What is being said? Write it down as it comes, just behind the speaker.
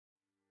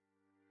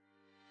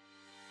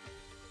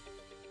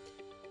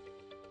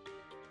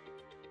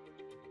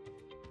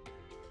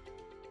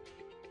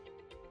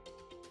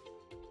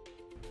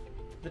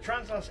The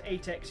Translas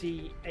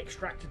 8XE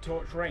extractor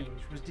torch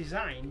range was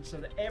designed so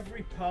that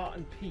every part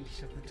and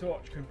piece of the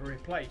torch can be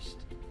replaced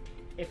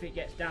if it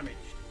gets damaged.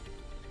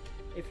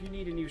 If you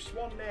need a new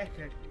swan neck,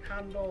 a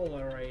handle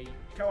or a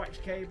coax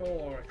cable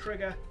or a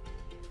trigger,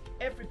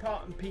 every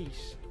part and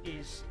piece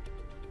is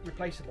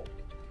replaceable.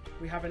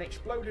 We have an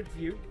exploded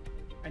view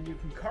and you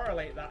can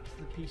correlate that to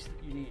the piece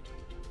that you need.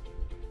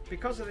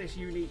 Because of this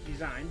unique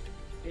design,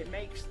 it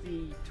makes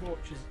the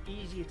torches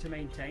easier to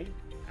maintain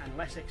and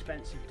less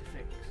expensive to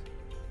fix.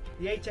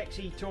 The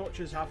 8XE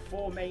torches have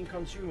four main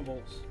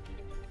consumables: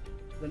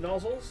 the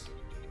nozzles,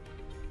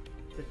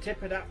 the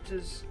tip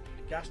adapters,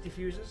 gas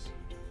diffusers,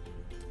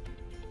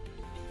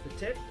 the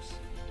tips,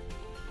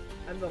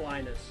 and the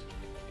liners.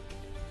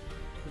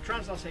 The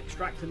Translas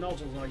extractor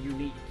nozzles are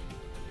unique.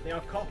 They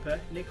are copper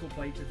nickel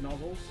plated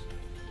nozzles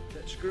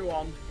that screw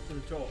on to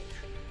the torch.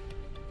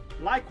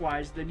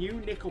 Likewise, the new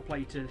nickel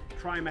plated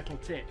tri-metal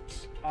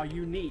tips are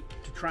unique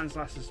to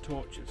Translas's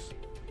torches.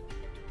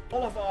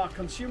 All of our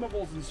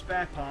consumables and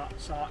spare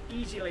parts are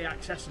easily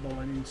accessible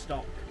and in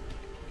stock.